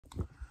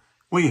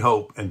We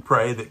hope and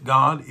pray that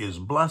God is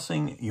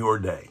blessing your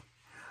day.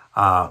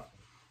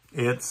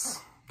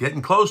 It's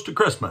getting close to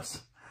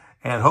Christmas,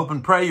 and hope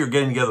and pray you're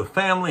getting together with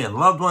family and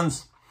loved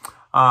ones.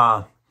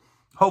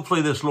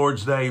 Hopefully this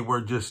Lord's Day, we're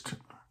just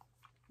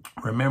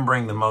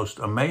remembering the most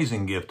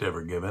amazing gift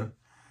ever given,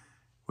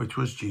 which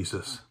was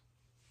Jesus.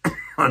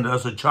 Unto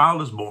us a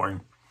child is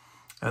born,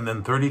 and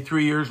then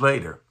 33 years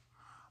later,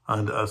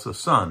 unto us a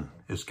son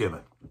is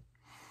given.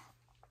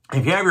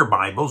 If you have your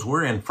Bibles,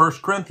 we're in 1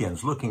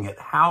 Corinthians looking at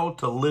how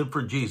to live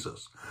for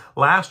Jesus.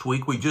 Last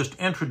week, we just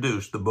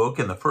introduced the book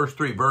in the first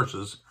 3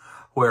 verses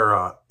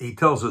where he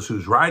tells us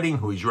who's writing,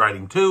 who he's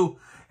writing to,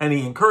 and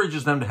he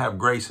encourages them to have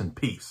grace and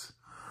peace,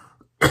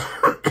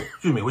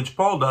 excuse me, which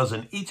Paul does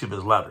in each of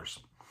his letters.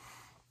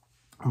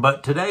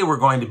 But today we're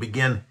going to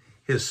begin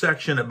his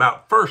section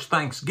about first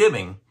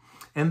Thanksgiving,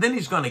 and then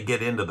he's going to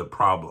get into the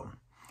problem.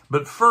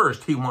 But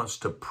first, he wants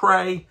to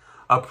pray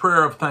a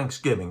prayer of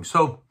thanksgiving.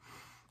 So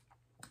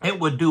it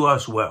would do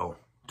us well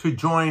to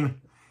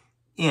join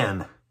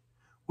in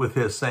with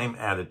his same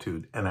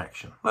attitude and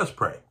action. Let's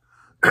pray.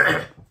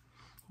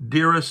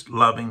 Dearest,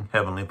 loving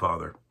Heavenly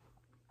Father,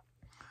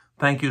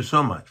 thank you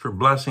so much for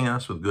blessing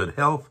us with good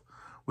health,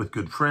 with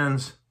good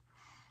friends,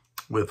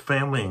 with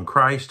family in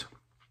Christ,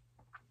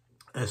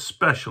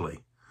 especially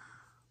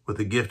with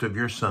the gift of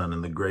your Son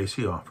and the grace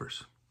he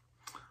offers.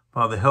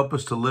 Father, help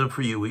us to live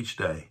for you each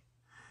day.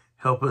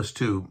 Help us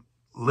to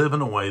live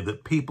in a way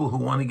that people who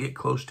want to get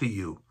close to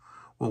you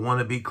will want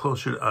to be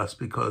closer to us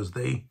because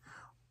they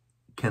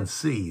can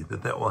see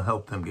that that will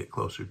help them get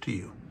closer to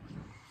you.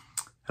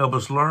 Help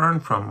us learn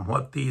from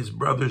what these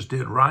brothers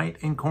did right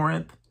in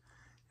Corinth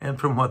and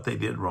from what they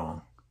did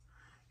wrong.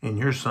 In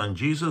your Son,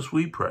 Jesus,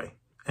 we pray.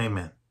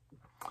 Amen.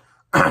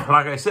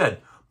 Like I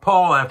said,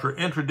 Paul, after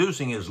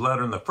introducing his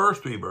letter in the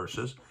first 3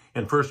 verses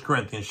in 1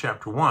 Corinthians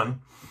chapter 1,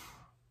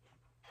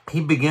 he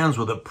begins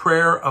with a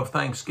prayer of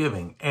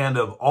thanksgiving. And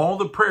of all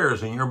the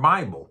prayers in your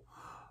Bible,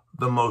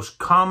 the most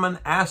common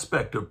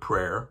aspect of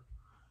prayer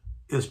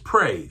is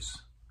praise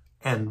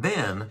and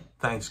then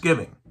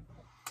thanksgiving.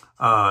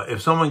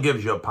 If someone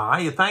gives you a pie,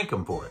 you thank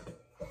them for it.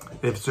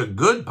 If it's a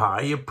good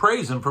pie, you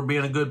praise him for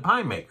being a good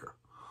pie maker.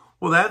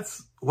 Well,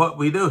 that's what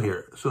we do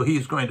here. So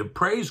he's going to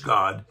praise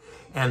God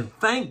and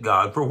thank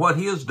God for what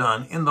he has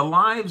done in the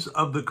lives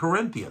of the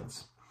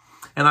Corinthians.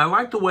 And I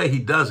like the way he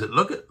does it.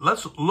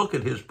 Let's look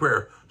at his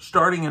prayer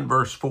starting in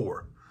verse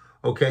 4.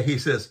 Okay, he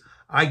says,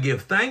 I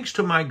give thanks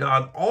to my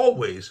God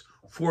always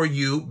for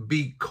you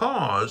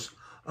because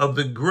of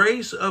the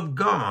grace of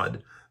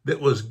God that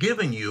was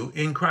given you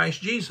in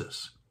Christ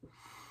Jesus.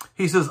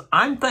 He says,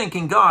 I'm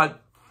thanking God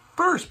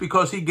first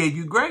because he gave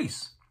you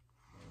grace.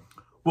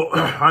 Well,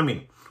 I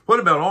mean, what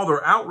about all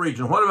their outreach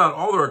and what about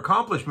all their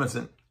accomplishments?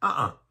 And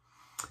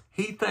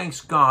He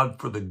thanks God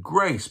for the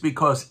grace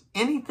because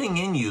anything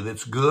in you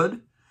that's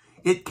good,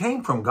 it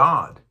came from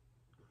God.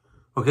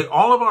 Okay,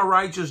 all of our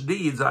righteous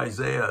deeds,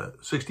 Isaiah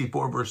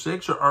 64 verse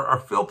 6, are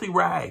filthy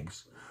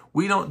rags.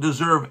 We don't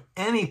deserve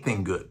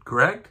anything good,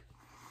 correct?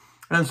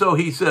 And so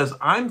he says,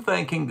 I'm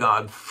thanking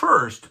God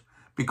first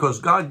because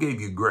God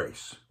gave you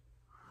grace.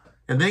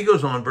 And then he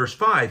goes on, verse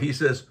 5, he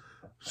says,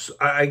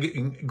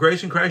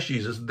 grace in Christ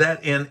Jesus,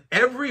 that in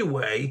every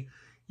way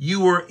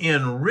you were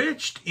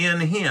enriched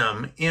in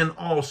him in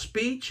all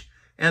speech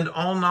and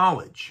all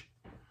knowledge.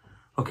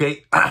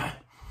 Okay,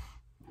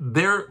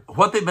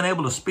 what they've been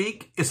able to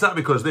speak, it's not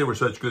because they were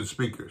such good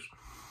speakers.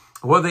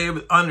 What they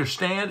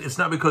understand, it's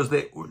not because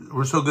they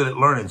were so good at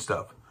learning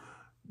stuff.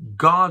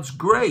 God's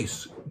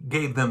grace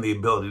gave them the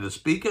ability to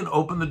speak and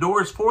open the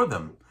doors for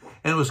them.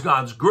 And it was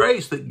God's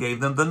grace that gave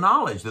them the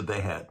knowledge that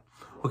they had.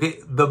 Okay,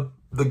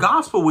 the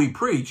gospel we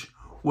preach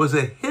was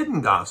a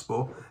hidden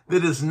gospel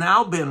that has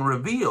now been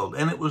revealed.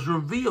 And it was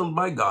revealed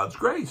by God's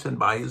grace and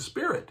by his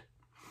Spirit.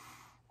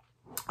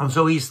 And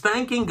so he's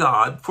thanking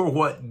God for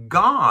what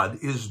God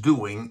is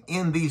doing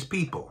in these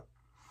people.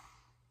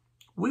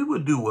 We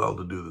would do well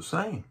to do the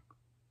same.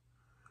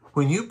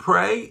 When you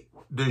pray,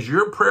 does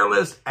your prayer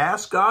list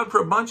ask God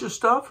for a bunch of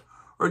stuff?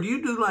 Or do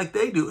you do like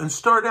they do and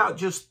start out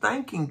just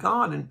thanking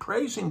God and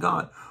praising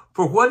God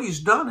for what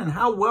he's done and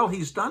how well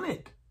he's done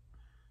it?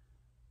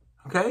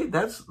 Okay,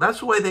 that's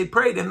the way they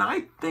prayed. And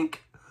I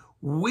think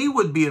we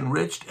would be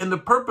enriched and the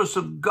purpose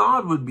of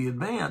God would be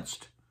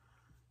advanced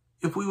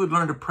if we would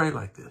learn to pray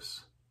like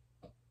this.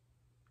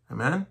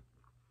 Amen?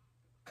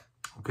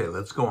 Okay,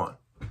 let's go on.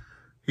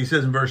 He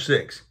says in verse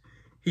 6,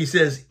 he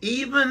says,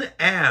 even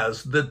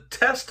as the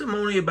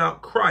testimony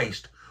about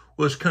Christ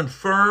was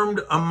confirmed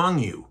among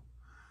you.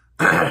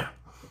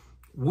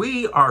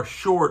 We are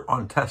short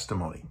on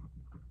testimony.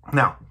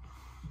 Now,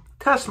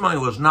 testimony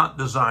was not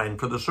designed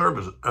for the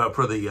service,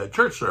 for the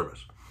church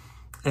service.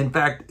 In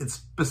fact, it's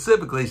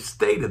specifically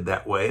stated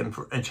that way in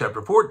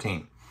chapter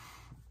 14.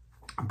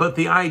 But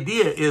the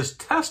idea is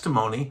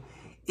testimony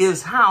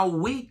is how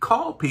we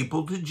call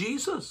people to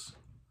Jesus.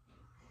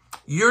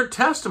 Your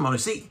testimony.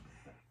 See,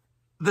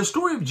 the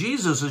story of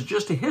Jesus is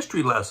just a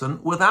history lesson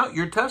without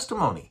your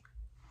testimony.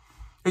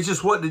 It's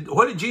just, what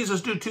did Jesus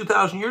do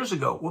 2,000 years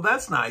ago? Well,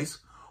 that's nice.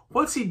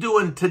 What's he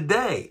doing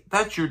today?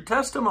 That's your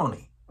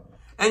testimony.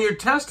 And your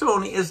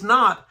testimony is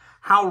not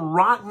how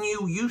rotten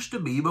you used to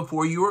be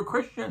before you were a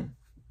Christian.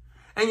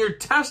 And your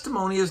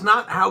testimony is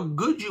not how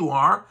good you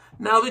are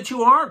now that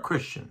you are a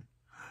Christian.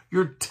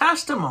 Your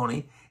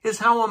testimony is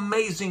how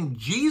amazing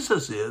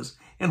Jesus is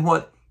and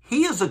what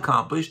he has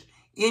accomplished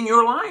in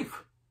your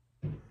life.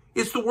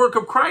 It's the work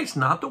of Christ,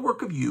 not the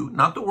work of you,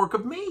 not the work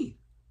of me.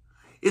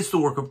 It's the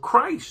work of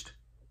Christ.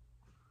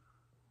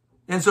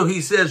 And so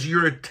he says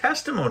your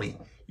testimony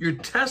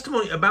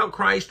about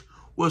Christ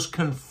was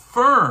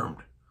confirmed.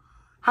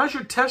 How's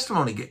your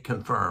testimony get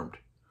confirmed?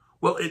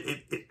 Well,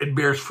 it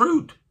bears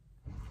fruit.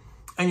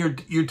 And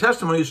your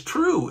testimony is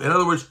true. In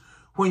other words,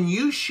 when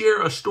you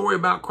share a story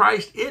about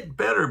Christ, it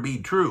better be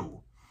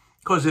true.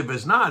 Because if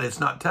it's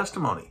not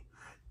testimony.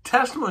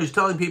 Testimony is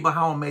telling people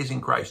how amazing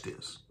Christ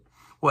is.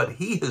 What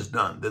he has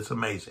done that's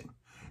amazing.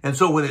 And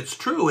so when it's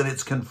true and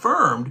it's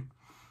confirmed,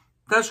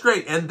 that's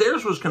great. And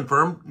theirs was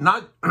confirmed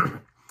not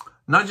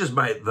just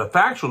by the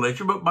factual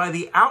nature, but by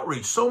the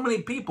outreach. So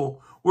many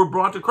people were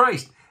brought to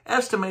Christ.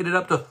 Estimated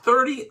up to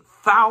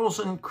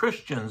 30,000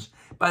 Christians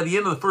by the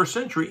end of the first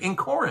century in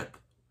Corinth.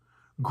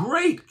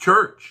 Great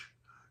church.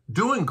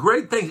 Doing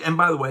great things. And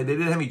by the way, they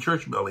didn't have any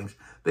church buildings.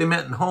 They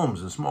met in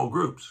homes in small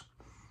groups.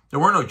 There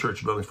were no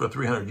church buildings for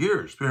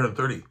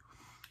 330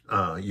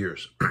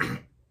 years.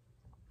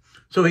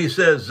 So he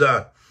says,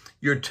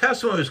 your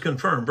testimony is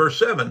confirmed. Verse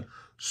 7,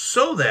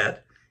 so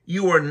that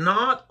you are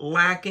not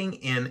lacking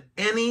in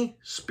any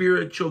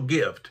spiritual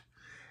gift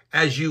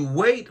as you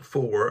wait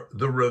for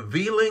the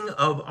revealing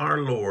of our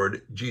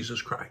Lord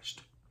Jesus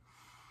Christ.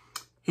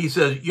 He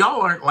says,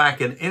 y'all aren't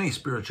lacking any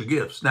spiritual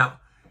gifts. Now,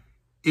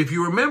 if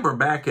you remember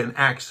back in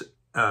Acts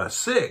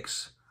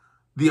 6,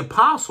 the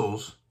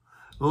apostles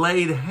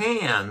laid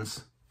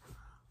hands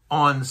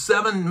on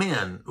 7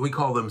 men. We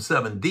call them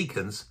 7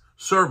 deacons,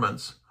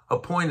 servants,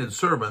 appointed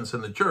servants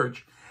in the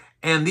church.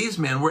 And these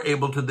men were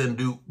able to then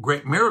do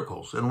great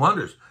miracles and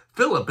wonders.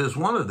 Philip is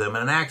one of them.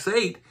 In Acts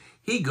 8,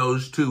 he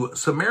goes to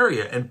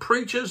Samaria and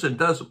preaches and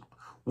does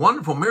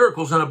wonderful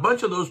miracles. And a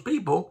bunch of those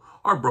people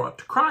are brought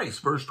to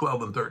Christ, verse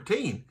 12 and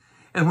 13.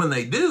 And when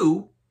they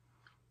do,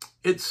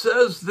 it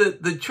says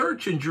that the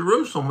church in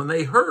Jerusalem, when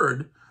they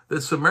heard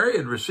that Samaria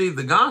had received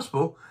the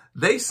gospel,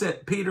 they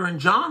sent Peter and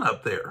John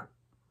up there.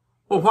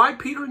 Well, why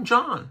Peter and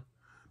John?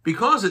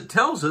 Because it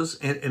tells us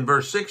in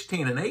verse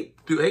 16 and 8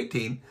 through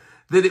 18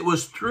 that it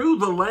was through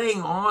the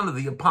laying on of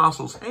the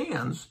apostles'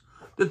 hands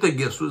that the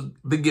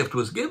gift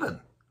was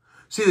given.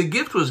 See, the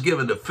gift was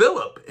given to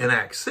Philip in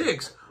Acts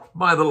 6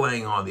 by the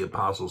laying on of the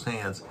apostles'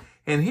 hands.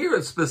 And here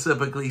it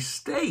specifically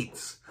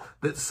states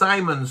that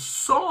Simon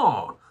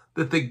saw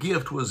that the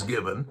gift was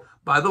given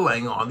by the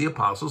laying on of the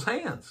apostles'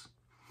 hands.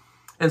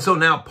 And so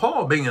now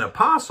Paul, being an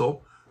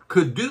apostle,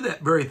 could do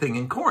that very thing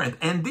in Corinth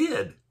and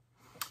did.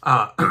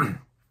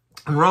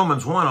 In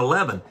Romans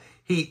 1:11,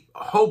 he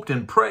hoped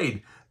and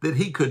prayed that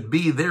he could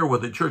be there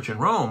with the church in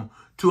Rome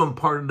to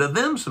impart to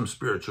them some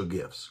spiritual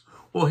gifts.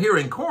 Well, here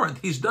in Corinth,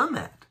 he's done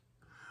that.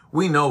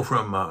 We know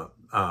from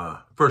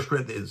Acts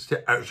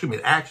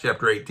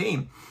chapter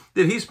 18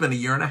 that he spent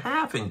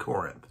 1.5 years in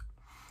Corinth.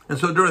 And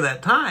so during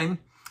that time,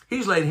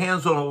 he's laid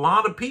hands on a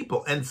lot of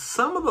people. And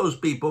some of those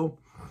people,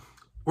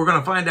 we're going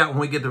to find out when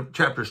we get to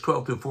chapters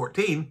 12 through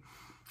 14,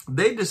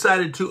 they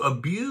decided to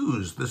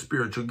abuse the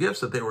spiritual gifts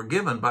that they were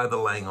given by the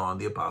laying on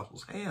the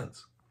apostles'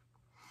 hands.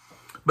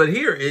 But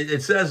here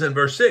it says in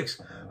verse 7,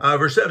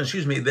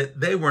 that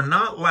they were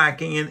not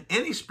lacking in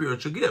any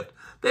spiritual gift.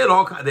 They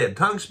had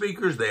tongue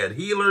speakers, they had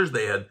healers,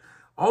 they had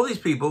all these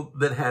people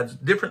that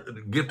had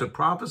different gift of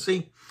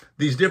prophecy,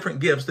 these different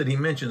gifts that he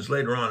mentions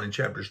later on in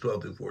chapters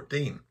 12 through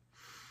 14.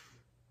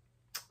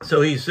 So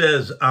he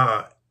says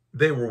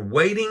they were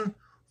waiting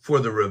for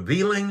the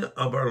revealing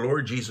of our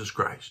Lord Jesus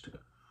Christ.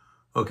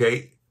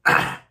 Okay,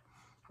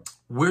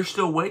 we're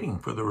still waiting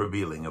for the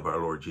revealing of our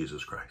Lord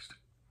Jesus Christ.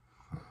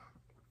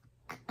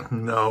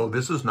 No,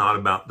 this is not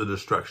about the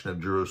destruction of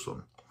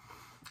Jerusalem.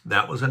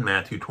 That was in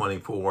Matthew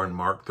 24 and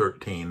Mark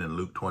 13 and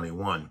Luke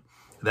 21.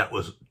 That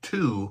was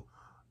to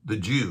the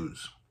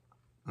Jews.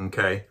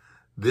 Okay,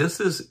 this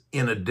is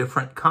in a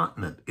different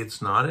continent.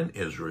 It's not in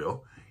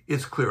Israel.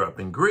 It's clear up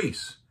in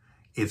Greece.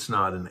 It's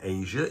not in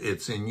Asia.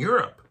 It's in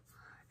Europe.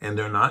 And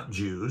they're not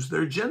Jews.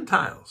 They're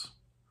Gentiles.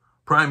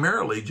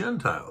 Primarily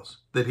Gentiles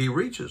that he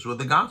reaches with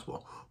the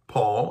gospel.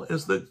 Paul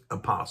is the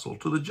apostle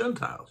to the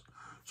Gentiles.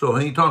 So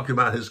when he talked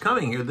about his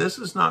coming here, this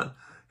is not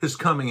his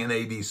coming in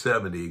AD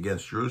 70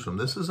 against Jerusalem.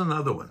 This is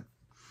another one.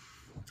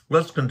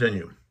 Let's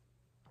continue.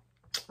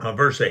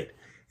 Verse 8.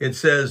 It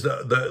says,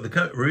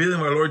 the revealing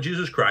of our Lord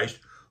Jesus Christ,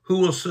 who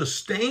will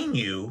sustain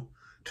you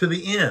to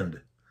the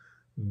end,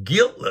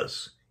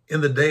 guiltless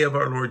in the day of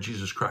our Lord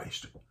Jesus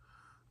Christ.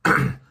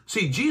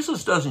 See,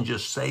 Jesus doesn't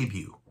just save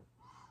you.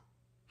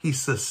 He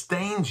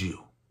sustains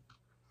you.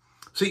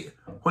 See,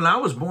 when I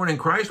was born in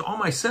Christ, all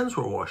my sins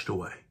were washed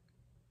away.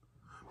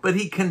 But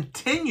he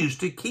continues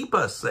to keep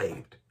us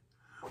saved.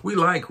 We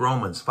like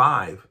Romans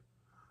 5,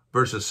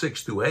 verses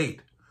 6 through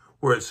 8,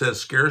 where it says,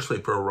 scarcely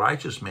for a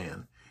righteous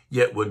man,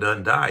 yet would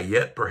none die.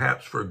 Yet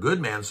perhaps for a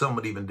good man, some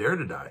would even dare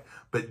to die.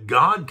 But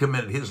God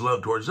commended his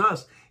love towards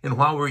us, and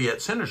while we were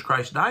yet sinners,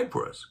 Christ died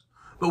for us.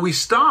 But we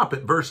stop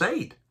at verse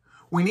 8.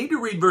 We need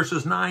to read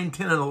verses 9,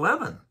 10, and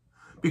 11,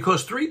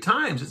 because 3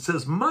 times it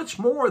says much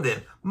more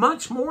than,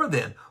 more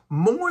than.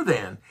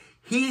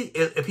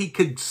 If he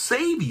could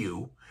save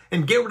you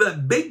and get rid of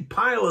that big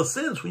pile of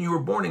sins when you were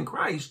born in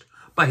Christ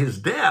by his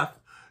death,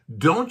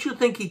 don't you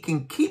think he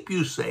can keep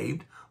you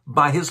saved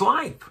by his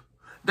life?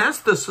 That's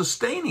the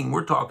sustaining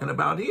we're talking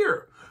about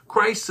here.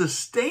 Christ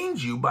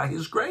sustains you by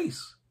his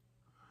grace.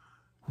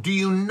 Do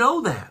you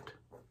know that?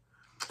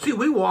 See,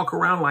 we walk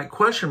around like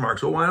question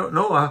marks. Oh, I don't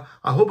know.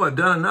 I hope I've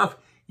done enough.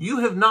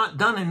 You have not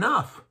done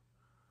enough.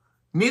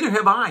 Neither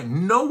have I.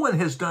 No one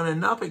has done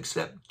enough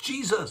except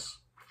Jesus.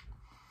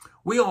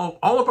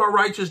 All of our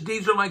righteous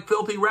deeds are like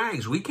filthy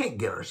rags. We can't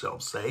get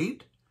ourselves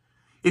saved.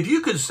 If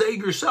you could save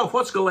yourself,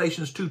 what's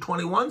Galatians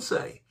 2:21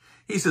 say?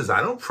 He says,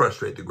 I don't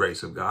frustrate the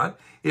grace of God.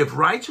 If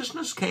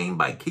righteousness came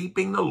by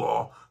keeping the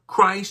law,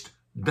 Christ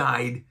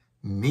died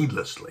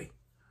needlessly.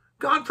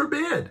 God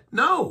forbid.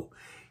 No.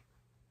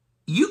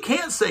 You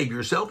can't save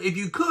yourself. If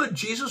you could,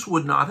 Jesus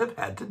would not have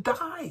had to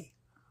die.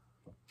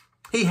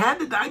 He had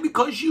to die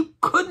because you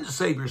couldn't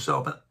save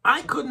yourself, and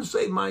I couldn't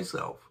save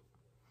myself.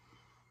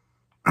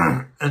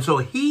 And so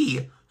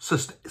he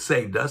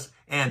saved us,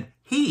 and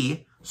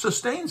he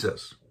sustains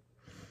us.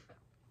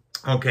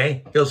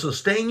 Okay? He'll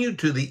sustain you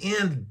to the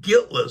end,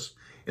 guiltless,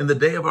 in the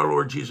day of our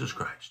Lord Jesus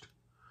Christ.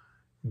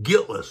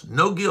 Guiltless,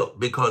 no guilt,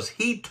 because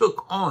he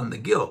took on the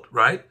guilt,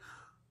 right?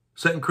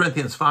 2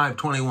 Corinthians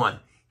 5:21.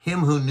 Him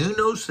who knew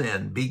no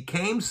sin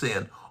became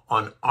sin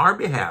on our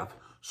behalf,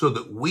 so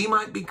that we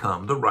might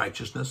become the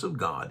righteousness of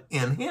God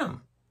in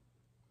him.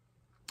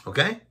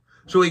 Okay?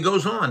 So he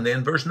goes on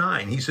then, verse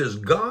 9. He says,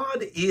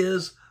 God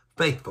is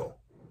faithful,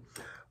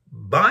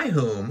 by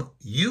whom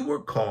you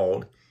were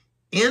called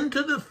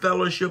into the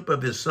fellowship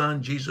of his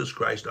Son, Jesus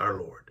Christ our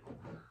Lord.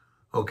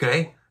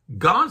 Okay?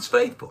 God's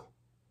faithful.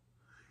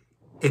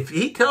 If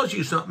he tells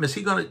you something, is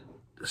he going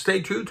to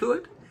stay true to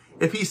it?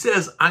 If he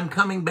says, I'm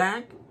coming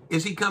back,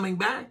 is he coming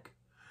back?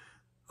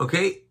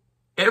 Okay?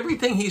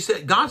 Everything he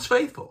said, God's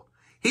faithful.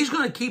 He's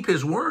going to keep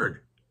his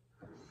word.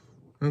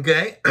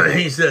 Okay?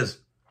 He says,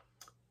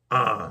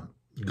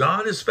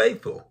 God is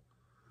faithful,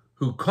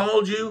 who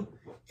called you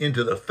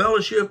into the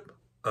fellowship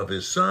of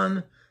his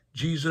Son,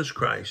 Jesus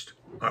Christ,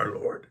 our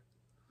Lord.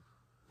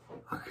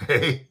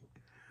 Okay?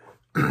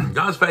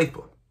 God's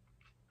faithful.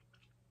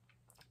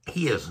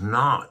 He is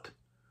not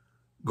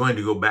going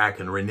to go back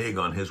and renege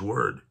on his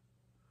word.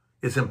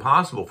 It's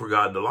impossible for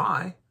God to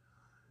lie.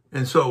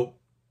 And so,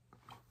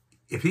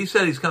 if he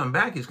said he's coming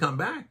back, he's coming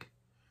back.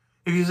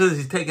 If he says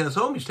he's taking us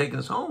home, he's taking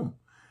us home.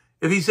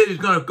 If he said he's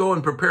going to go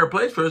and prepare a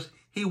place for us,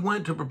 he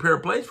went to prepare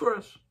a place for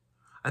us.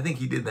 I think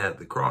he did that at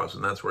the cross,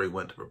 and that's where he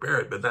went to prepare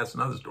it, but that's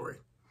another story.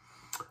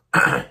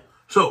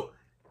 So,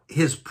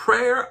 his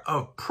prayer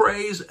of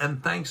praise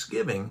and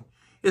thanksgiving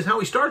is how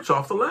he starts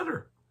off the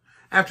letter.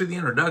 After the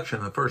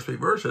introduction, the first 3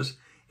 verses,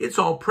 it's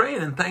all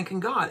praying and thanking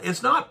God.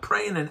 It's not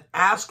praying and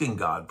asking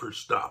God for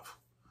stuff.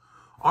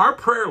 Our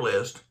prayer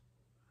list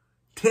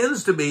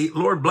tends to be,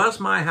 Lord, bless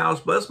my house,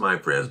 bless my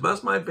friends,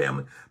 bless my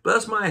family,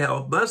 bless my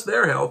health, bless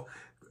their health,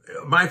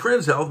 my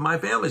friends' health, my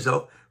family's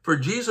health. For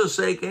Jesus'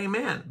 sake,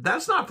 amen.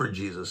 That's not for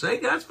Jesus'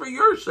 sake. That's for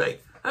your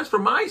sake. That's for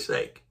my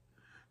sake.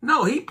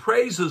 No, he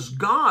praises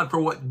God for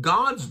what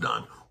God's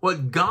done,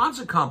 what God's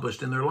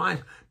accomplished in their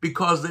life,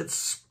 because it's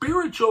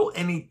spiritual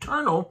and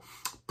eternal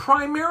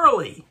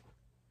primarily.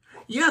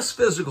 Yes,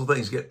 physical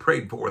things get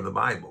prayed for in the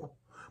Bible,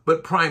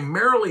 but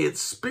primarily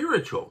it's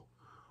spiritual.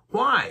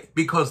 Why?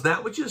 Because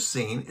that which is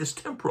seen is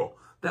temporal.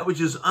 That which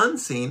is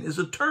unseen is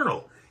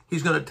eternal.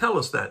 He's going to tell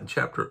us that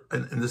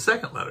in the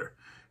second letter,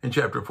 in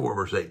chapter 4,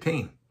 verse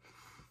 18.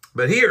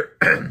 But here,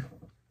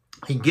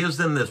 he gives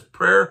them this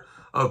prayer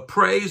of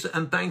praise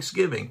and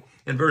thanksgiving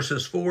in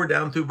verses 4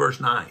 down through verse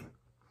 9.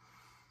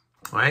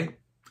 Right?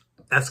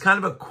 That's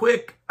kind of a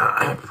quick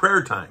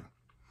prayer time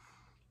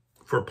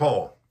for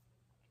Paul,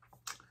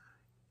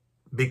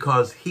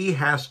 because he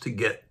has to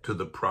get to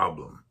the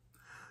problem.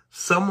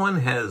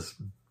 Someone has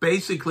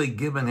basically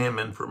given him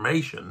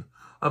information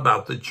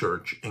about the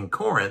church in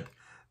Corinth,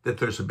 that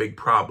there's a big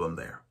problem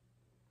there.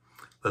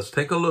 Let's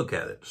take a look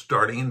at it,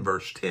 starting in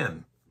verse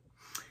 10.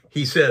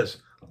 He says,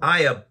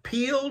 I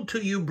appeal to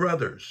you,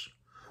 brothers,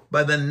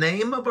 by the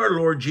name of our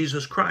Lord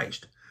Jesus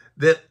Christ,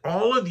 that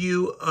all of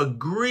you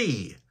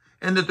agree,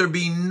 and that there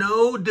be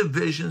no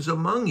divisions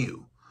among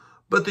you,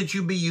 but that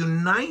you be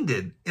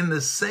united in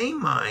the same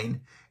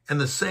mind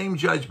and the same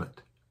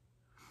judgment.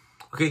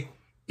 Okay,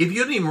 if you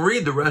didn't even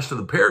read the rest of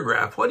the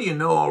paragraph, what do you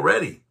know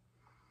already?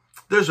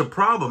 There's a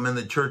problem in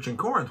the church in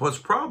Corinth. What's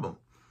the problem?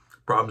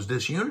 The problem is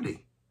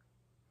disunity.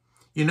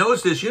 You know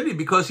it's disunity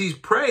because he's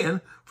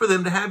praying for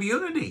them to have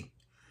unity.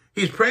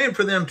 He's praying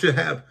for them to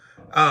have,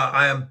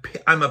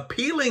 I'm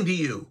appealing to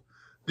you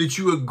that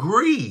you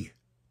agree,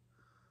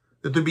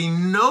 that there be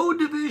no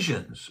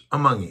divisions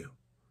among you.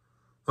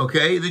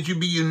 Okay, that you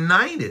be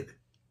united.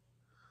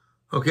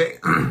 Okay,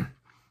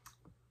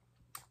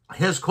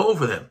 his call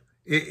for them,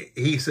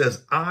 He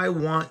says, I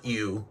want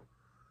you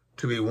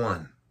to be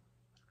one.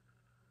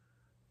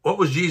 What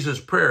was Jesus'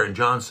 prayer in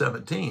John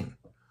 17?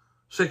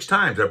 6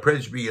 times, I pray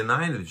that you be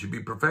united, that you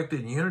be perfected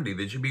in unity,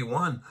 that you be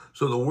one,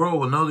 so the world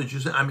will know that you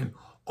sent. I mean,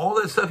 all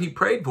that stuff he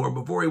prayed for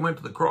before he went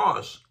to the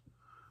cross,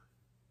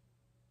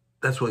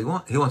 that's what he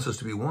wants. He wants us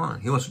to be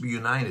one. He wants to be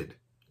united.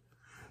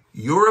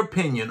 Your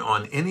opinion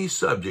on any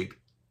subject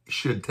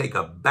should take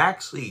a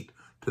back seat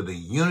to the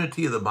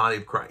unity of the body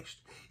of Christ.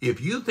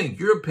 If you think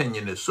your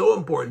opinion is so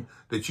important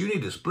that you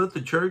need to split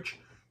the church,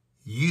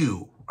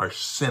 you are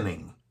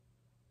sinning.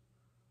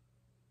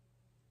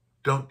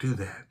 Don't do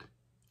that.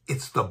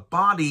 It's the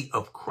body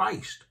of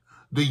Christ,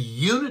 the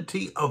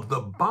unity of the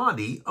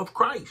body of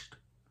Christ.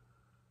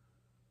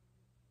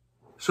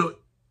 So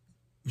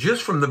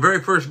just from the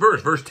very first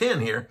verse, verse 10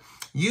 here,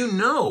 you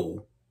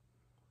know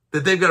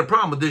that they've got a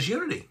problem with this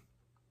unity.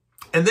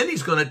 And then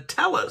he's going to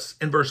tell us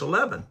in verse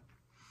 11.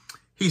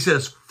 He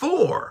says,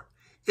 for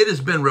it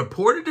has been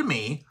reported to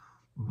me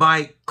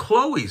by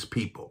Chloe's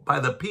people, by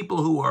the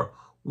people who are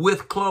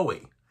with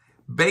Chloe.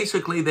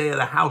 Basically, they had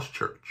a house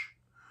church.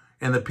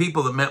 And the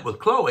people that met with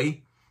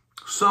Chloe,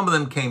 some of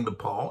them came to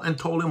Paul and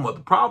told him what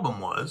the problem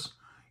was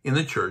in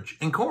the church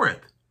in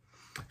Corinth.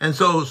 And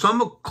so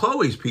some of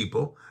Chloe's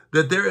people,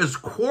 that there is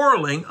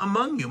quarreling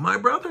among you, my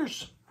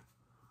brothers.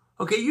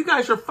 Okay, you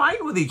guys are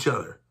fighting with each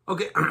other.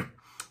 Okay,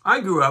 I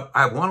grew up,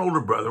 I have one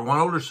older brother, one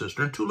older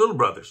sister, and 2 little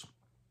brothers.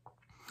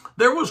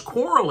 There was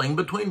quarreling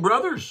between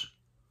brothers.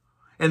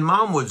 And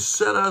Mom would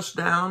sit us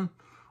down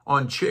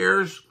on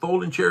chairs,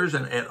 folding chairs,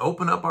 and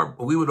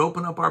we would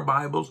open up our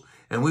Bibles,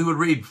 and we would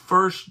read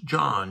 1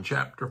 John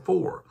chapter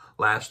 4,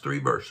 last 3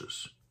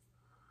 verses.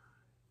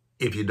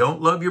 If you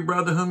don't love your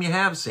brother whom you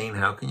have seen,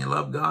 how can you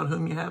love God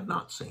whom you have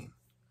not seen?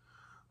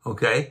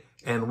 Okay?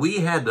 And we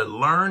had to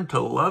learn to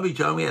love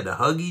each other. We had to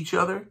hug each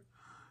other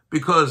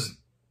because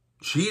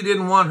she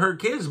didn't want her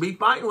kids to be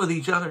fighting with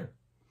each other.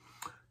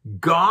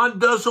 God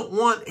doesn't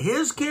want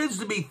his kids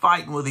to be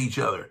fighting with each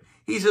other.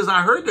 He says,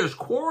 I heard there's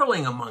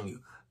quarreling among you.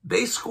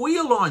 They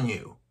squeal on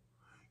you.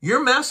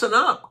 You're messing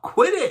up.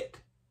 Quit it.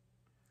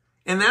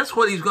 And that's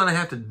what he's going to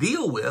have to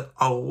deal with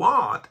a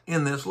lot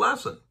in this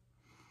lesson.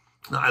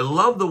 Now, I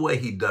love the way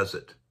he does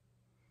it.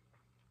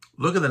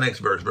 Look at the next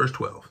verse, verse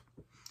 12.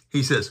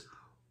 He says,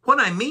 what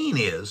I mean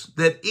is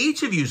that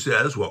each of you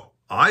says, well,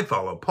 I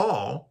follow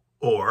Paul,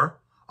 or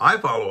I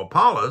follow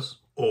Apollos,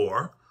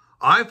 or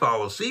I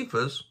follow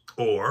Cephas,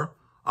 or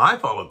I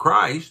follow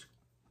Christ.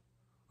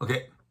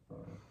 Okay.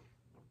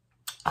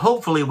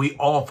 Hopefully we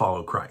all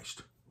follow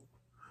Christ.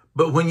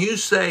 But when you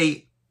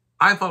say,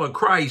 I follow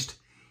Christ,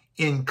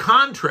 in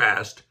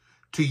contrast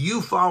to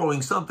you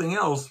following something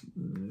else,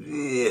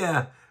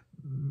 yeah,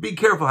 be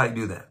careful how you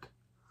do that.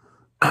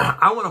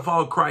 I want to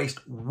follow Christ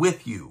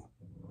with you.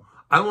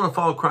 I want to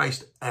follow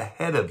Christ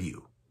ahead of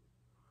you.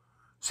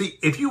 See,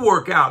 if you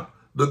work out,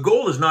 the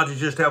goal is not to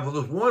just have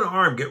this one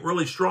arm get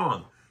really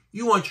strong.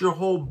 You want your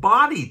whole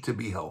body to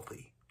be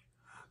healthy.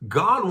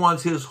 God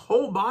wants his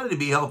whole body to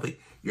be healthy.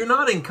 You're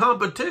not in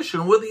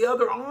competition with the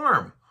other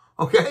arm,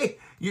 okay?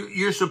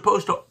 You're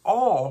supposed to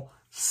all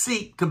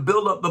seek to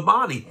build up the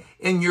body.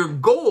 And your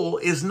goal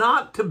is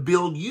not to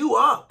build you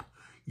up.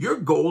 Your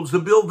goal is to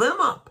build them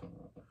up.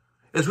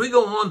 As we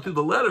go on through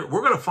the letter,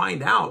 we're going to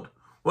find out,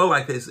 well,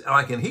 like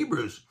in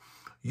Hebrews,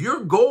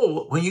 your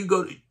goal when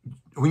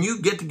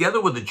you get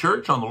together with the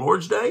church on the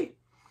Lord's Day,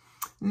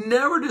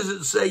 never does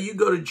it say you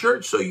go to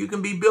church so you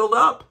can be built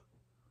up.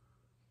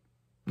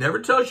 Never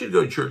tells you to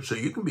go to church so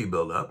you can be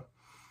built up.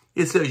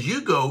 It says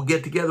you go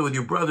get together with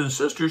your brothers and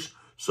sisters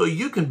so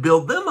you can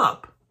build them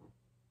up.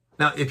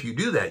 Now, if you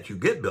do that, you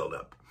get built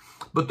up.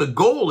 But the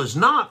goal is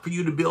not for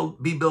you to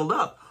be built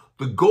up.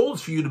 The goal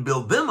is for you to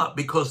build them up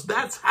because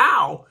that's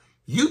how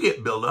you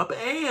get built up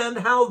and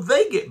how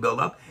they get built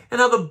up and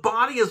how the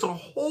body as a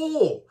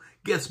whole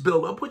gets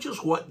built up, which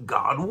is what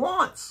God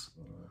wants.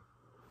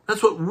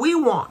 That's what we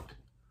want.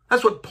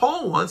 That's what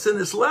Paul wants in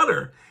this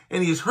letter.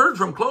 And he's heard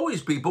from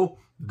Chloe's people,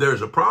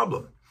 there's a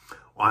problem.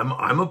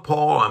 I'm of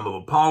Paul, I'm of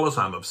Apollos,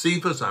 I'm of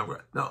Cephas.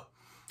 No.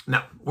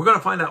 Now, we're going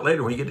to find out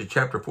later when you get to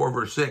chapter 4,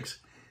 verse 6,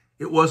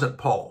 it wasn't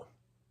Paul.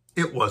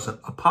 It wasn't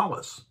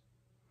Apollos.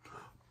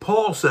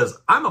 Paul says,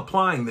 I'm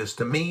applying this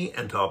to me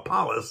and to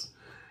Apollos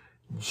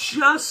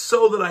just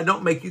so that I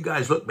don't make you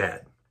guys look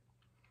bad.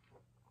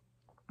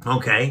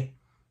 Okay?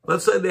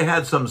 Let's say they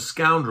had some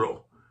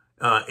scoundrel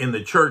in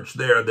the church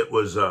there that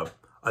was a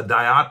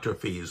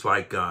Diotrephes,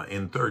 like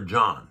in 3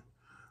 John,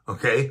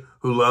 okay,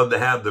 who loved to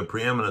have the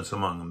preeminence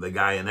among them, the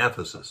guy in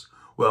Ephesus.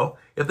 Well,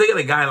 if they got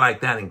a guy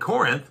like that in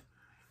Corinth,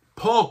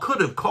 Paul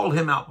could have called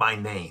him out by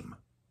name.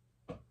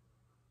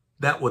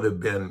 That would have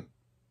been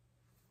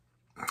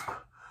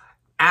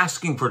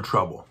asking for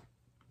trouble.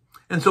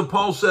 And so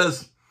Paul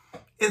says,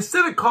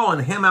 instead of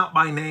calling him out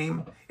by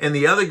name and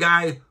the other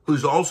guy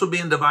who's also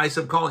being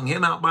divisive, calling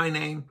him out by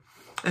name,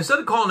 instead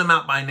of calling him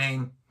out by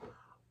name,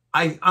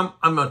 I'm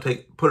going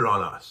to put it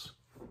on us.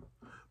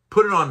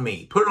 Put it on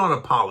me. Put it on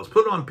Apollos.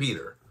 Put it on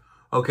Peter.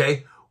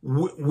 Okay?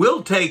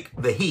 We'll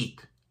take the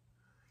heat.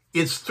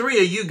 It's 3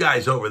 of you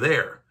guys over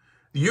there.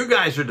 You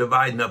guys are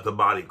dividing up the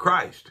body of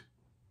Christ.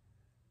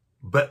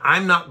 But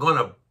I'm not going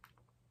to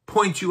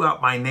point you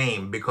out by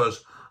name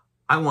because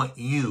I want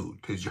you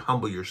to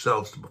humble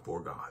yourselves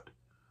before God.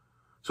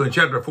 So in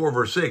chapter 4,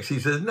 verse 6, he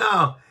says,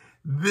 no,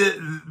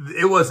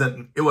 it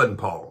wasn't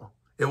Paul.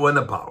 It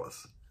wasn't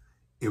Apollos.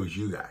 It was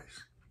you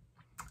guys.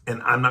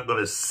 And I'm not going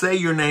to say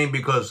your name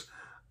because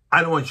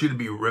I don't want you to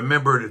be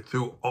remembered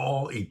through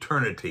all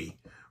eternity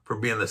for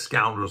being the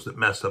scoundrels that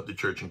messed up the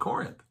church in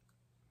Corinth.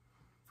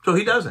 So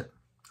he doesn't.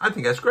 I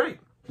think that's great.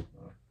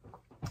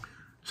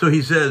 So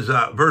he says,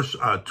 verse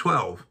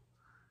 12,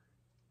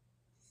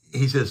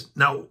 he says,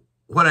 now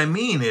what I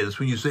mean is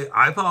when you say,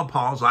 I follow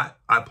Apollos, I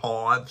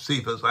Paul, I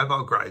Cephas, I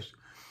follow Christ,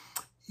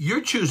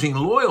 you're choosing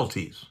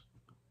loyalties.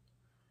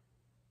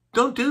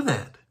 Don't do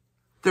that.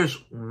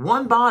 There's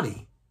one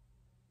body,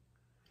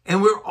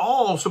 and we're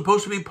all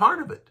supposed to be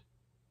part of it.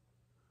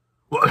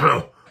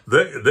 Well,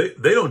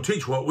 they don't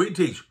teach what we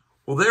teach.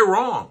 Well, they're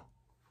wrong.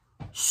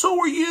 So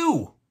are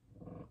you.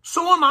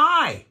 So am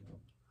I.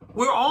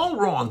 We're all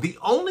wrong. The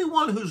only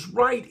one who's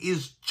right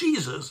is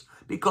Jesus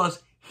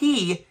because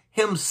he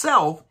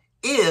himself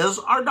is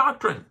our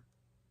doctrine.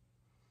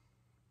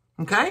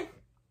 Okay?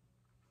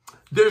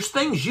 There's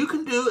things you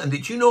can do and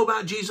that you know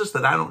about Jesus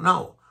that I don't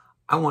know.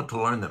 I want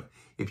to learn them.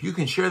 If you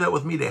can share that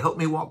with me to help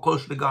me walk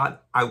closer to God,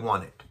 I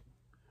want it.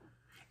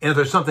 And if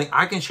there's something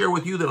I can share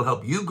with you that'll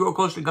help you grow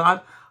closer to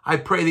God, I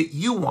pray that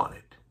you want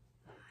it.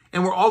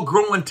 And we're all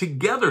growing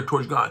together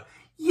towards God.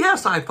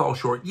 Yes, I fall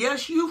short.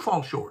 Yes, you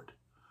fall short.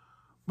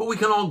 But we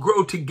can all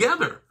grow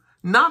together.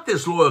 Not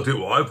this loyalty,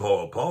 well, I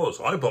follow Apollos,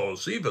 I follow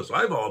Cephas,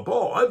 I follow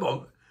Paul, I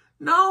follow...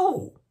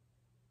 No.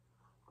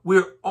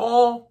 We're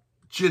all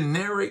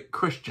generic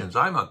Christians.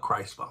 I'm a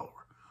Christ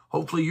follower.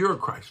 Hopefully you're a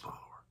Christ follower.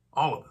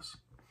 All of us.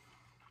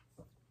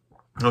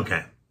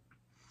 Okay.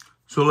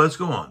 So let's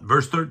go on.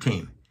 Verse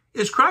 13.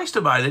 Is Christ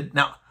divided?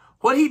 Now,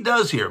 what he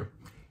does here,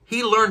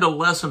 he learned a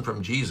lesson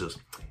from Jesus.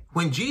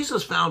 When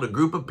Jesus found a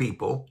group of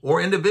people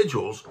or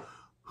individuals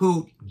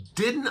who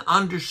didn't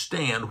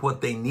understand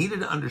what they needed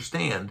to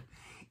understand,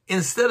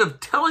 instead of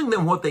telling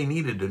them what they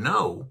needed to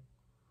know,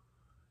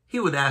 he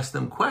would ask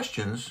them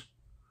questions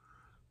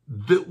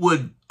that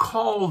would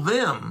call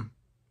them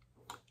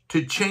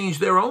to change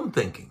their own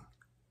thinking.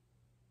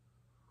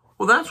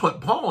 Well, that's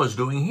what Paul is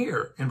doing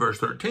here in verse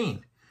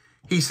 13.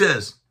 He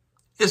says,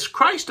 is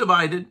Christ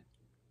divided?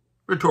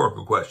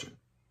 Rhetorical question.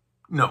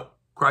 No,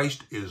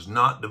 Christ is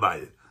not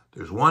divided.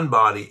 There's one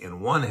body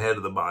and one head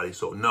of the body,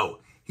 so no,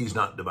 he's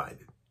not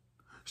divided.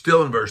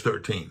 Still in verse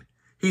 13,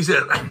 he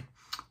said,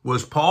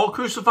 was Paul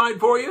crucified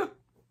for you?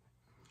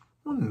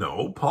 Well,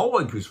 no, Paul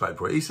wasn't crucified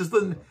for you. He says,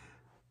 then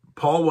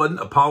Paul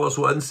wasn't, Apollos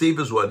wasn't,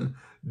 Cephas wasn't.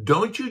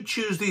 Don't you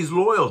choose these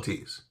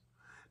loyalties?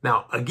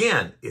 Now,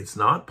 again, it's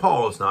not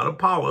Paul, it's not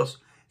Apollos,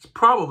 it's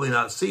probably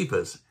not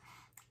Cephas.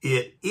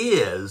 It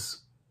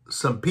is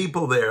some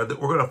people there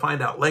that we're going to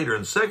find out later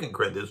in 2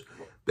 Corinthians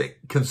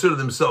that consider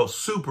themselves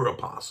super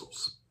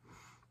apostles.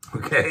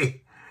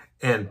 Okay?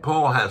 And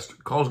Paul's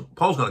going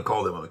to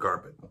call them on the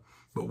carpet.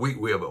 But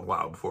we have a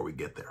while before we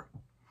get there.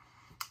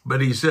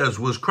 But he says,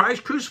 was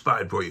Christ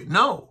crucified for you?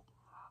 No.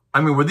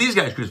 I mean, were these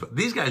guys crucified?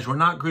 These guys were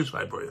not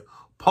crucified for you.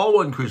 Paul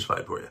wasn't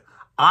crucified for you.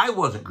 I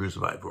wasn't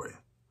crucified for you.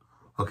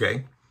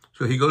 Okay?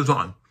 So he goes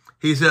on.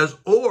 He says,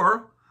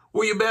 or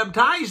were you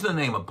baptized in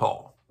the name of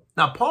Paul?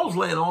 Now, Paul's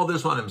laying all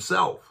this on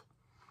himself.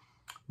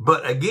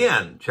 But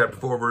again, chapter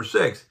 4, verse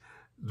 6,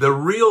 the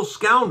real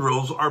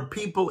scoundrels are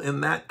people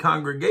in that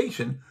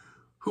congregation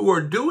who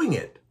are doing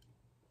it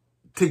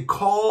to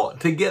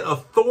get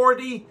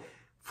authority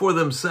for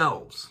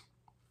themselves.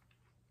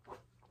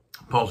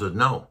 Paul says,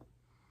 no,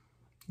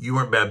 you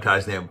weren't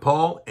baptized in the name of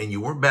Paul, and you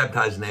weren't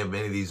baptized in the name of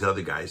any of these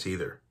other guys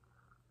either.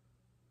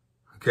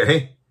 Okay?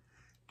 Do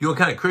you know what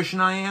kind of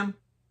Christian I am?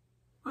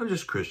 I'm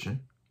just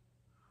Christian.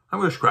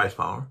 I'm just a Christ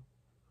follower.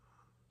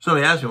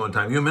 Somebody asked me one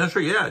time, you a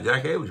minister? Yeah,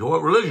 Jack Abrams. Well,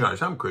 what religion are you?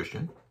 I'm a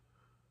Christian.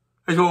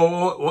 I said,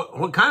 well,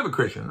 what kind of a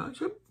Christian? I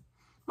said,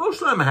 most of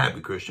the time I'm a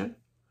happy Christian.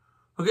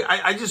 Okay,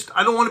 I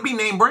don't want to be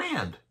name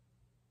brand.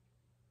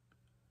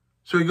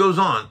 So he goes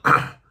on.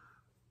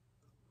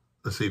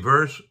 Let's see,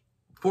 verse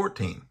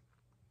 14.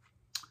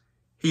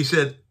 He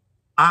said,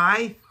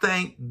 I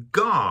thank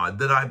God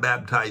that I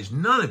baptized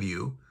none of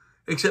you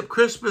except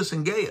Crispus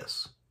and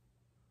Gaius.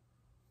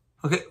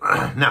 Okay,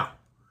 now,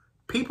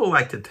 people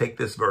like to take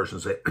this verse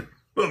and say,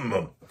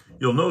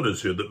 you'll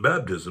notice here that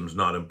baptism is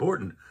not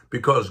important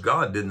because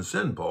God didn't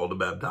send Paul to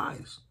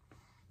baptize.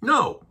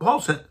 No,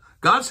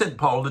 God sent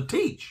Paul to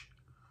teach,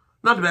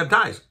 not to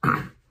baptize.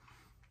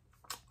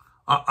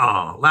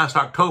 Last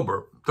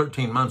October,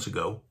 13 months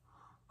ago,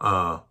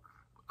 I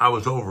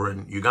was over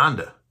in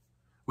Uganda.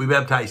 We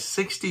baptized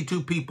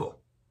 62 people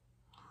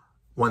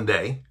one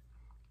day.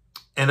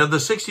 And of the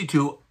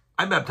 62,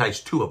 I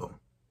baptized 2 of them.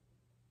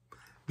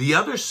 The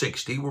other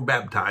 60 were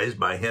baptized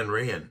by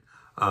Henry and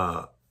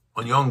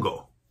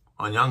Onyango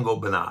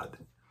Bernard.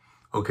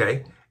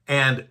 Okay?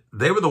 And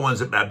they were the ones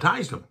that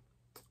baptized him.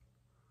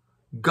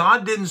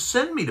 God didn't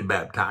send me to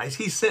baptize.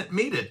 He sent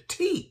me to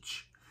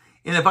teach.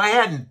 And if I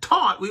hadn't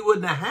taught, we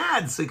wouldn't have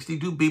had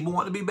 62 people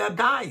want to be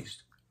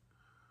baptized.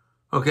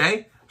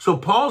 Okay? So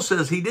Paul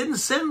says he didn't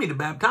send me to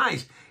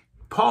baptize.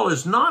 Paul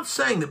is not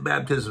saying that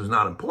baptism is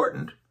not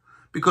important,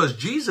 because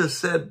Jesus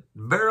said,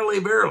 verily,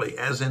 verily,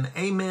 as in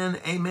amen,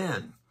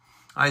 amen.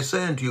 I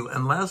say unto you,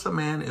 unless a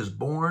man is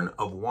born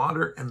of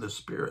water and the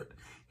Spirit,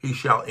 he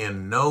shall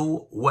in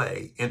no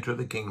way enter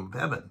the kingdom of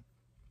heaven.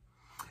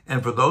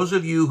 And for those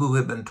of you who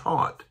have been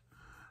taught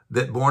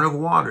that born of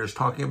water is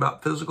talking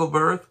about physical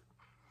birth,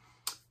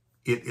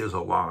 it is a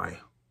lie.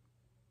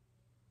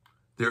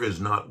 There is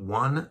not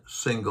one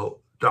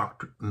single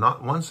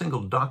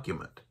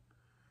document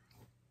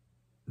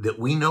that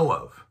we know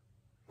of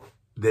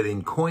that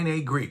in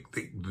Koine Greek,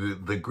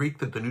 the Greek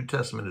that the New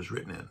Testament is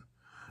written in,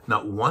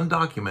 not one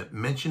document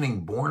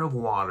mentioning born of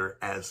water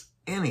as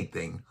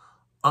anything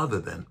other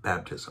than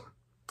baptism.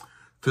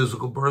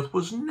 Physical birth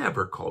was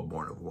never called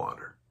born of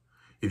water.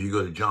 If you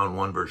go to John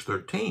 1 verse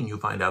 13, you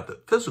find out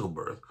that physical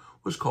birth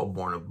was called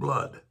born of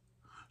blood.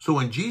 So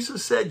when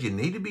Jesus said you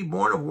need to be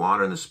born of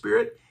water and the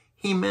Spirit,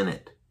 he meant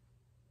it.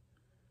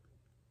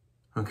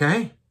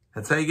 Okay?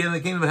 That's how you get in the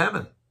kingdom of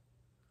heaven.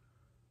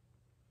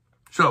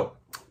 So,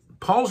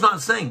 Paul's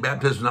not saying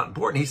baptism is not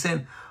important. He's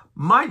saying,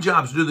 my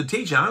job is to do the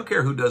teaching. I don't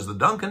care who does the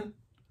dunking.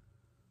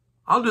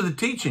 I'll do the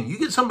teaching. You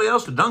get somebody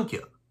else to dunk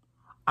you.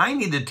 I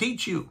need to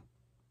teach you.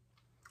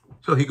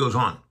 So he goes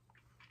on.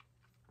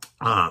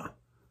 I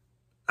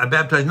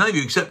baptize none of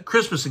you except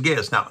Crispus and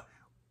Gaius. Now,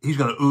 he's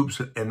going to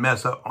oops and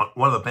mess up on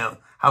one of the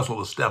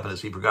household of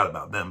Stephanus. He forgot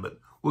about them, but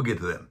we'll get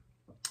to them.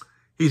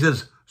 He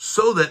says,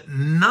 so that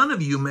none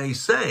of you may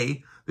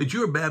say that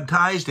you are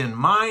baptized in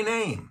my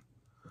name.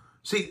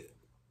 See,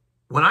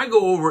 when I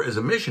go over as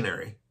a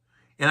missionary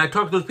and I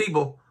talk to those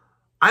people,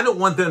 I don't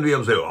want them to be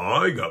able to say, oh,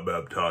 I got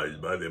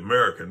baptized by the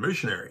American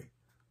missionary.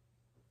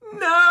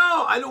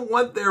 No, I don't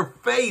want their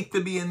faith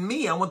to be in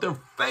me. I want their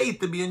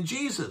faith to be in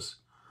Jesus.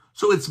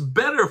 So it's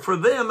better for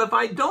them if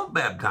I don't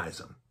baptize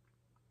them.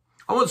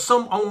 I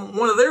want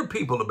one of their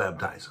people to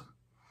baptize them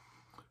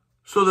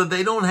so that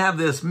they don't have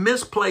this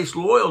misplaced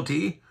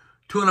loyalty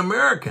to an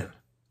American.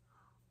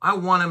 I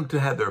want them to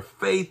have their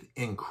faith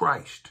in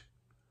Christ.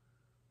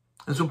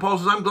 And so Paul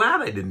says, I'm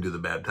glad I didn't do the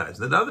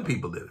baptizing, that other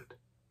people did it.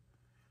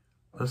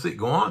 Let's see,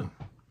 go on.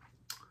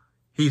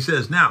 He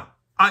says, now,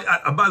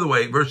 by the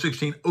way, verse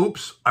 16,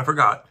 oops, I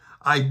forgot.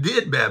 I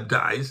did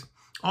baptize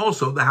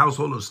also the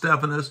household of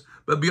Stephanus,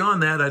 but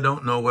beyond that, I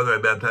don't know whether I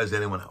baptized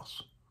anyone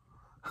else.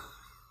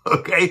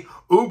 Okay,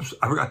 oops,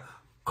 I forgot.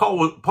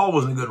 Paul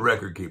wasn't a good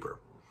record keeper.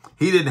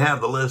 He didn't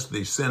have the list that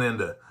he sent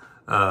into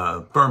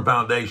Firm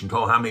Foundation,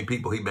 told how many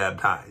people he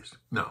baptized.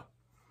 No,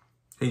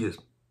 he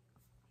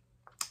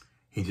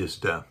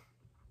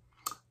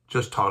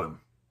just taught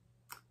him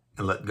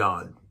and let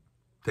God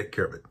take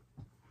care of it.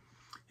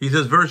 He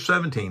says, verse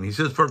 17, he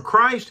says, for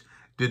Christ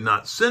did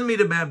not send me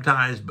to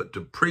baptize, but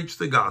to preach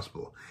the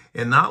gospel,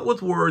 and not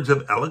with words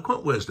of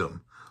eloquent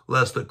wisdom,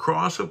 lest the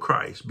cross of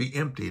Christ be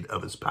emptied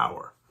of its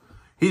power.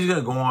 He's going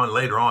to go on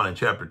later on in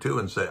chapter 2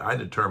 and say, I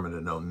determined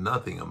to know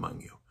nothing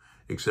among you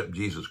except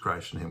Jesus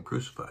Christ and him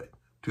crucified.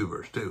 2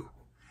 verse 2.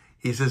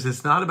 He says,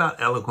 it's not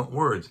about eloquent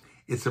words.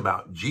 It's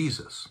about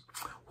Jesus.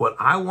 What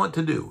I want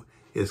to do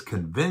is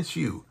convince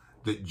you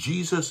that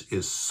Jesus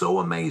is so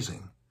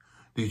amazing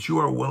that you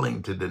are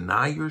willing to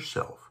deny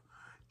yourself,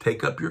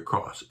 take up your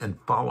cross, and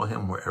follow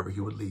him wherever he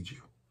would lead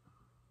you.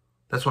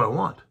 That's what I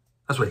want.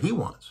 That's what he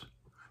wants.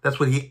 That's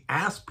what he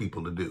asked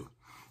people to do.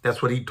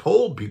 That's what he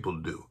told people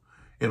to do.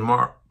 In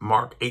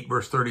Mark 8,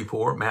 verse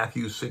 34,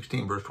 Matthew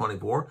 16, verse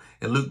 24,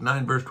 and Luke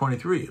 9, verse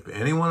 23. If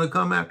anyone will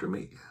come after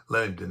me,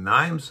 let him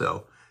deny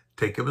himself,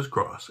 take up his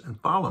cross, and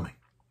follow me.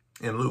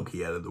 In Luke,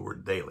 he added the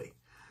word daily.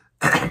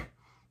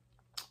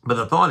 But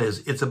the thought is,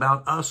 it's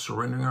about us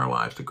surrendering our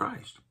lives to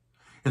Christ.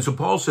 And so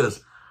Paul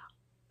says,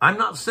 I'm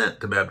not sent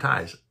to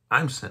baptize.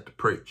 I'm sent to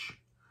preach.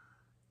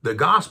 The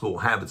gospel will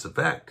have its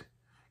effect.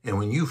 And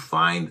when you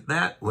find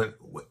that,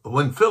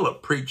 when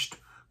Philip preached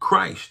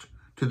Christ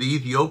to the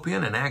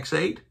Ethiopian in Acts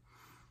 8,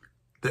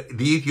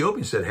 the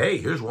Ethiopian said, hey,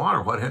 here's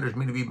water. What hinders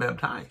me to be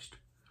baptized?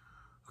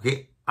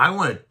 Okay, I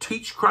want to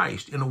teach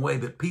Christ in a way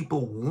that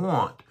people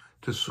want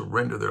to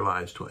surrender their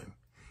lives to him.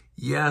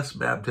 Yes,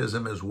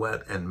 baptism is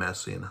wet and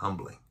messy and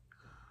humbling.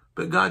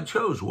 But God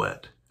chose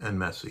wet and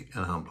messy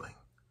and humbling.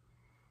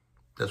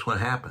 That's what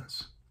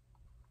happens.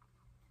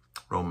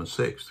 Romans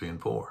 6, 3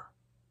 and 4.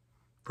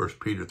 1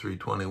 Peter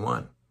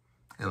 3:21,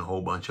 and a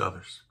whole bunch of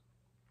others.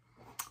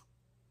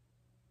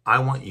 I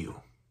want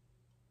you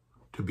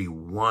to be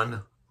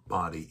one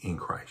body in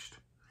Christ.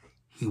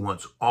 He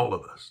wants all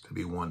of us to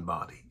be one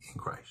body in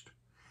Christ.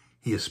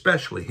 He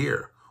especially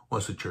here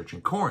wants the church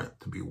in Corinth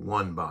to be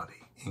one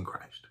body in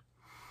Christ.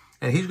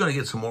 And he's going to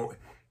get some more.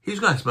 He's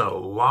going to spend a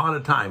lot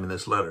of time in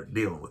this letter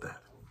dealing with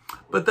that.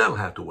 But that'll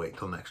have to wait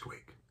till next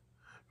week.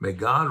 May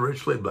God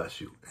richly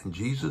bless you and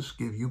Jesus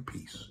give you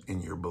peace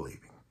in your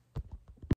believing.